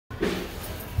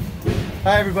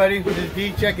Hi everybody, this is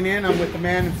D checking in. I'm with the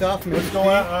man himself. What's going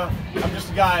on? I'm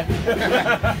just a guy.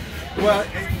 Well,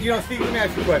 Steve, let me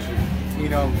ask you a question.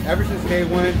 Ever since day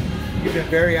one, you've been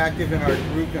very active in our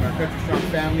group, in our Country Strong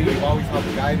family. You've always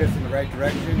helped guide us in the right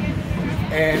direction.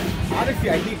 And honestly,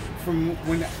 I think from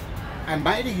when I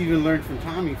might have even learned from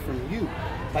Tommy, from you.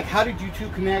 Like, how did you two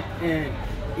connect? And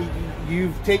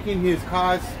you've taken his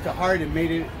cause to heart and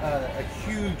made it a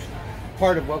huge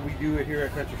part of what we do here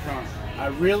at Country Strong. I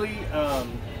really,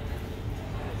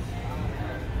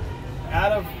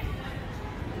 out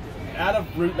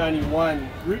of Route 91,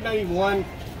 Route 91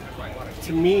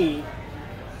 to me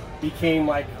became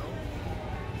like,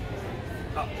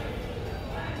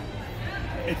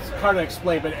 it's hard to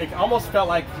explain, but it almost felt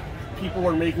like people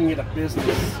were making it a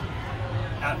business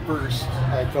at first.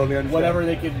 I totally understand. Whatever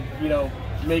they could,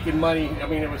 making money. I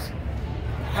mean, it was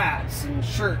hats and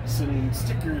shirts and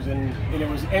stickers, and it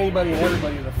was anybody and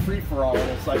everybody, the free-for-all. And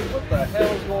it's like, what the hell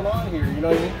is going on here? You know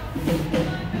what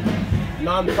I mean?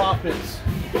 Non-profits.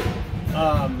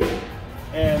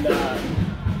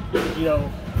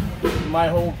 My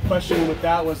whole question with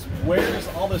that was, where's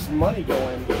all this money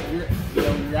going?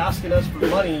 You're asking us for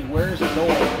money. Where's it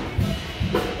going?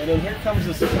 And then here comes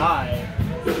this guy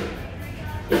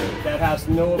that has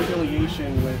no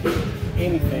affiliation with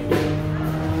anything,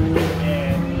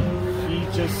 and he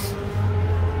just,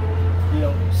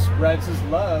 spreads his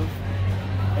love,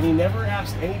 and he never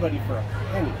asked anybody for a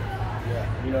penny.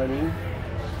 Yeah. You know what I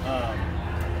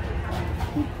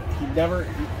mean? He never,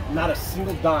 not a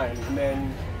single dime. And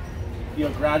then,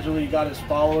 gradually he got his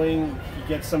following. He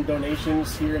gets some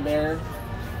donations here and there.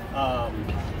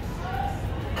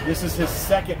 This is his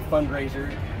second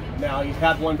fundraiser. Now, he's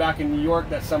had one back in New York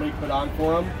that somebody put on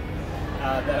for him,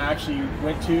 that I actually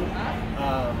went to.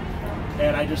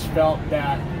 And I just felt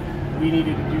that we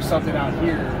needed to do something out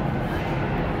here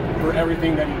for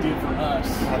everything that he did for us.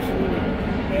 Absolutely.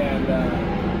 And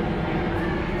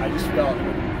I just felt,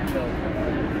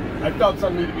 I felt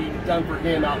something needed to be done for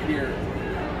him out here,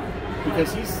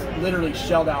 because he's literally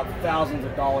shelled out thousands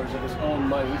of dollars of his own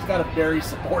money. He's got a very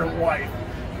supportive wife.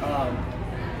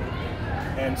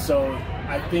 And so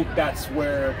I think that's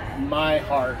where my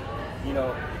heart,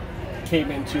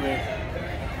 came into it.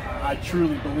 I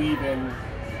truly believe in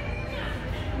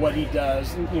what he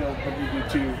does, and, what we do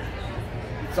too.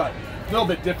 It's a little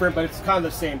bit different, but it's kind of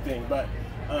the same thing. But,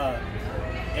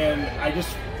 and I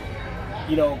just,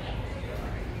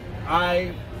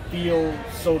 I feel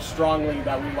so strongly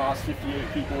that we lost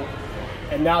 58 people,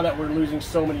 and now that we're losing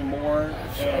so many more,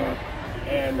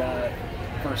 and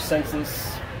for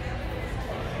census,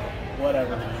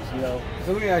 whatever it is,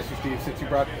 So let me ask you, Steve, since you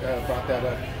brought that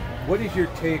up, what is your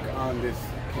take on this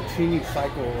continued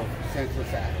cycle of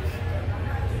senseless acts?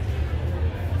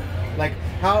 Like,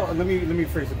 how? Let me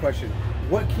phrase the question.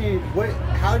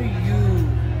 How do you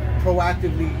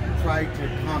proactively try to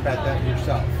combat that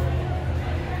yourself?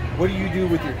 What do you do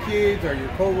with your kids or your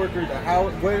coworkers,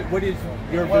 or what is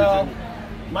your version?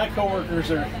 My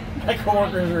coworkers are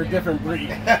a different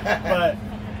breed, but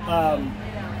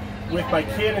with my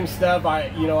kid and stuff,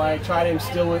 I try to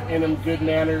instill in him good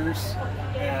manners,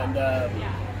 and I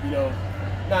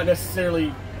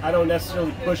don't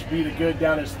necessarily push be the good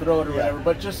down his throat or whatever,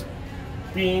 but just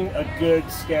being a good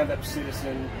stand-up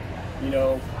citizen,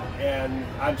 and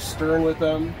I'm stern with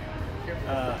them.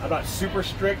 I'm not super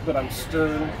strict, but I'm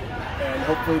stern, and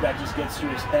hopefully that just gets through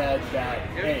his head that,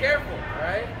 hey, careful,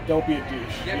 right? Don't be a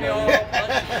douche. Give me all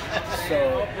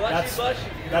So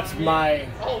that's my.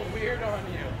 Oh, weird on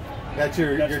you. That's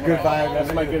your good vibe.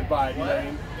 That's my good vibe. You know what I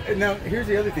mean? And now here's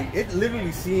the other thing. It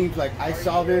literally seems like I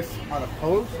saw this on a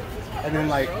post, and then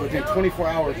like within 24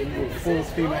 hours we were full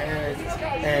steam ahead,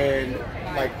 and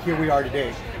like here we are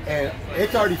today, and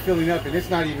it's already filling up, and it's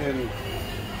not even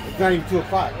 2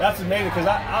 o'clock. That's amazing, because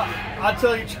I'll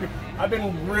tell you the truth. I've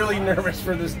been really nervous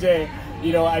for this day.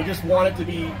 I just want it to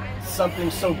be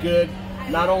something so good.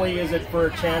 Not only is it for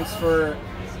a chance for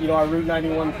our Route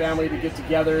 91 family to get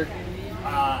together.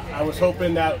 I was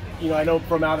hoping that I know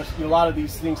from out of a lot of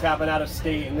these things happen out of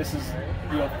state, and this is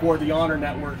for the Honor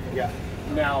Network. Yeah.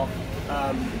 Now,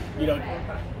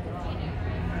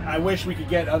 I wish we could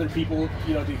get other people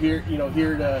to here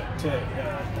to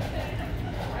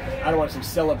I don't want to say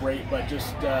celebrate, but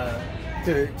just to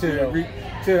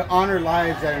honor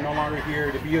lives that are no longer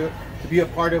here, to be a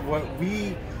part of what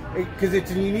because it's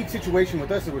a unique situation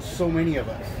with us. There were so many of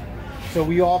us. So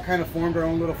we all kind of formed our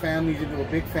own little families into a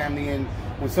big family, and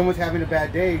when someone's having a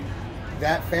bad day,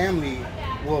 that family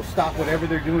will stop whatever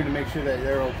they're doing to make sure that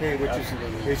they're okay, which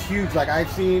is huge. Like, I've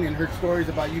seen and heard stories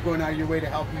about you going out of your way to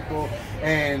help people,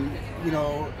 and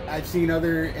I've seen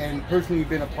and personally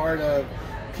been a part of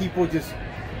people just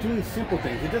doing simple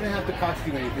things. It doesn't have to cost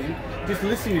you anything. Just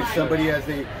listening to somebody as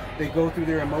they go through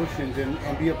their emotions and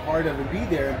be a part of and be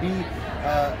there and be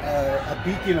a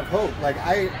beacon of hope. Like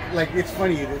it's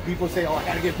funny that people say, "Oh, I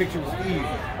gotta get a picture with Steve,"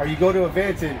 or you go to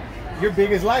events and you're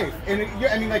big as life. And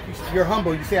you're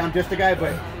humble. You say, "I'm just a guy,"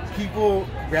 but people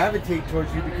gravitate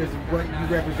towards you because of what you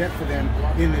represent for them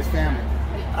in this family.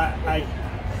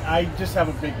 I just have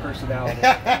a big personality.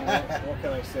 What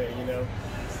can I say?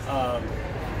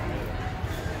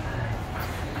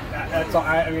 That's all.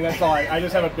 That's all. I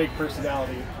just have a big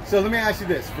personality. So let me ask you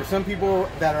this: for some people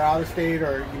that are out of state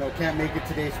or can't make it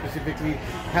today specifically,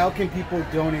 how can people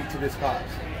donate to this cause?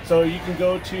 So you can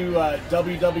go to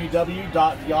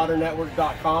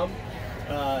www.thehonornetwork.com.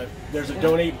 There's a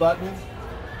donate button.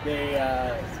 They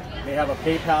have a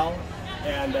PayPal,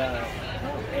 and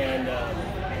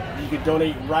you can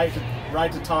donate right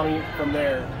to Tommy from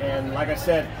there. And like I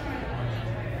said,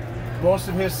 most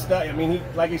of his stuff,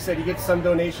 like he said, he gets some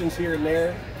donations here and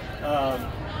there.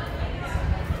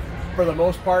 For the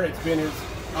most part, it's been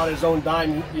on his own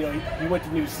dime. He went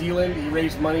to New Zealand. He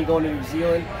raised money going to New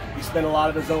Zealand. He spent a lot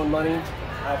of his own money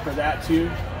for that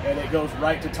too, and it goes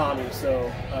right to Tommy.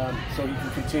 So he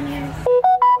can continue,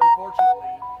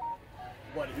 unfortunately,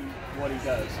 what he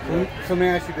does. So let me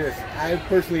ask you this: I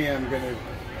personally am going to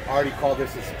already call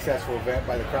this a successful event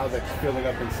by the crowd that's filling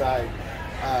up inside.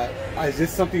 Is this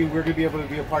something we're going to be able to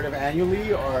be a part of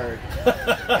annually, or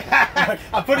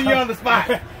I'm putting you on the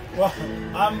spot? Well,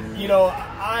 I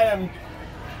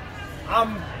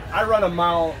run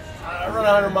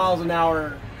 100 miles an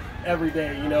hour every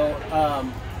day.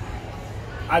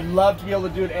 I'd love to be able to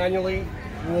do it annually.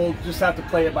 We'll just have to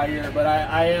play it by ear. But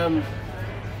I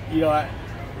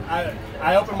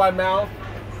opened my mouth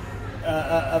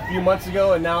a few months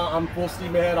ago, and now I'm full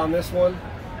steam ahead on this one.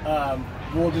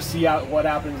 We'll just see what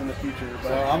happens in the future. But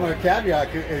so I'm going to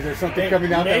caveat, is there something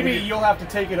coming out? Maybe you'll have to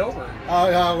take it over. Oh,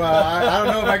 well, I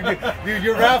don't know if I can do. Dude,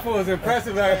 your raffle was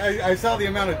impressive. I saw the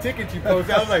amount of tickets you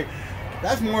posted. I was like,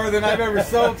 that's more than I've ever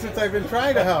sold since I've been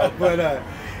trying to help. But,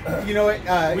 we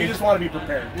just want to be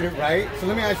prepared. Right? So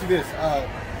let me ask you this.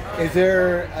 Is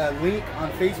there a link on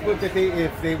Facebook that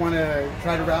if they want to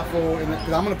try to raffle?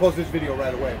 Because I'm going to post this video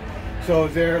right away. So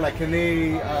is there, can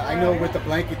they, I know with the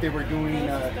blanket they were doing,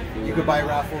 you could buy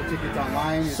raffle tickets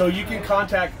online. So you can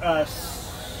contact us,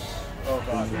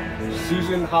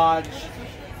 Susan Hodge,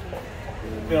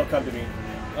 it'll come to me.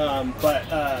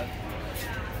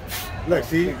 Look,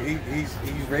 see, he's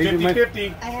raising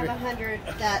 50-50. I have 100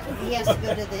 that he has to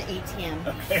go to the ATM.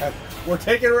 Okay. We're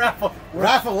taking a raffle.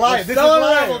 Raffle live. We're selling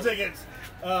raffle tickets.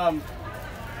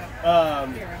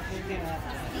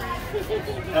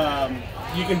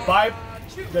 You can buy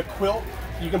the quilt.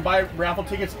 You can buy raffle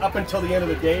tickets up until the end of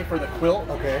the day for the quilt.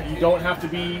 Okay. You don't have to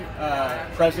be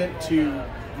present to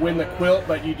win the quilt,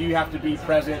 but you do have to be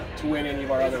present to win any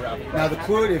of our other raffle prizes. Now the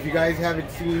quilt, if you guys haven't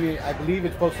seen it, I believe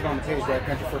it's posted on the page, right?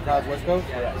 Country for Crowds West Coast.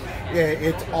 Yes. Yeah,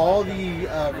 it's all the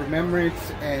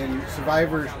remembrance and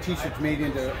survivors t-shirts made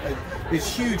into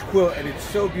this huge quilt, and it's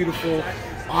so beautiful.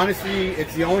 Honestly,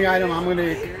 it's the only item I'm going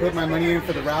to put my money in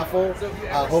for the raffle.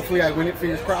 Hopefully I win it,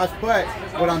 fingers crossed. But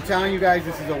what I'm telling you guys,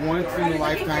 this is a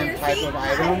once-in-a-lifetime type of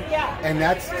item. And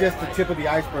that's just the tip of the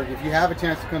iceberg. If you have a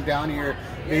chance to come down here,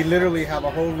 they literally have a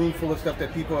whole room full of stuff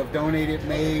that people have donated,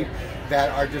 made,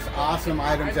 that are just awesome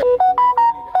items that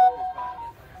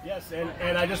Yes,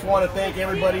 and I just want to thank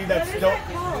everybody that's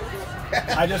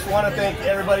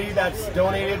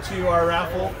donated to our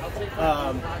raffle.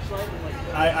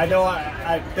 I know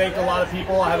I thanked a lot of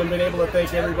people. I haven't been able to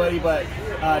thank everybody, but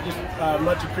just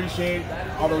much appreciate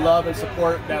all the love and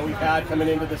support that we've had coming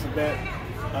into this event.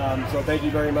 So thank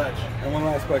you very much. And one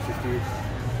last question, Steve.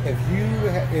 If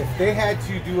they had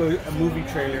to do a movie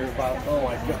trailer about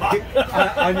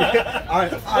on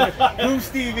who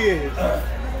Steve is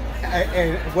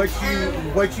and what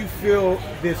you feel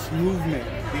this movement,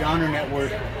 the Honor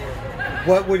Network,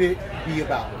 what would it be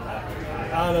about?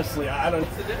 Honestly, I don't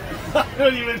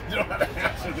even know how to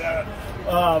answer that.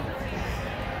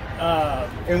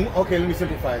 And okay, let me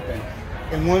simplify it then.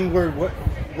 In one word, what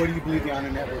do you believe the Honor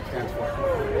Network stands for?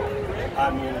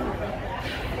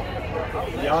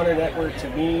 The Honor Network to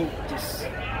me just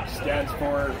stands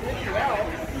for,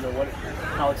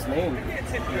 how it's named,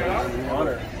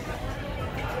 honor.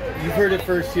 You've heard it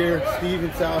first here, Steve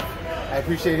himself. I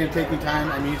appreciate him taking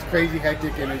time. He's crazy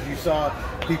hectic, and as you saw,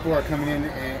 people are coming in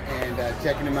and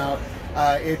checking him out.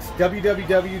 It's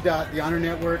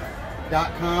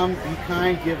www.thehonornetwork.com. Be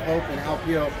kind, give hope, and help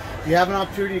heal. If you have an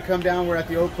opportunity to come down, we're at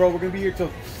the Oak Pro. We're going to be here till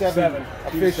 7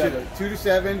 officially. 2 to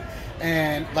 7.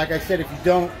 And like I said, if you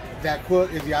don't, that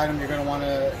quilt is the item you're going to want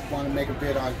to make a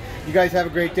bid on. You guys have a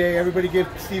great day. Everybody give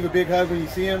Steve a big hug when you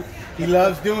see him. He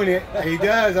loves doing it. He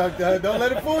does. Don't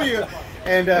let it fool you.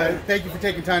 And thank you for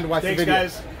taking time to watch the video.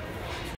 Thanks, guys.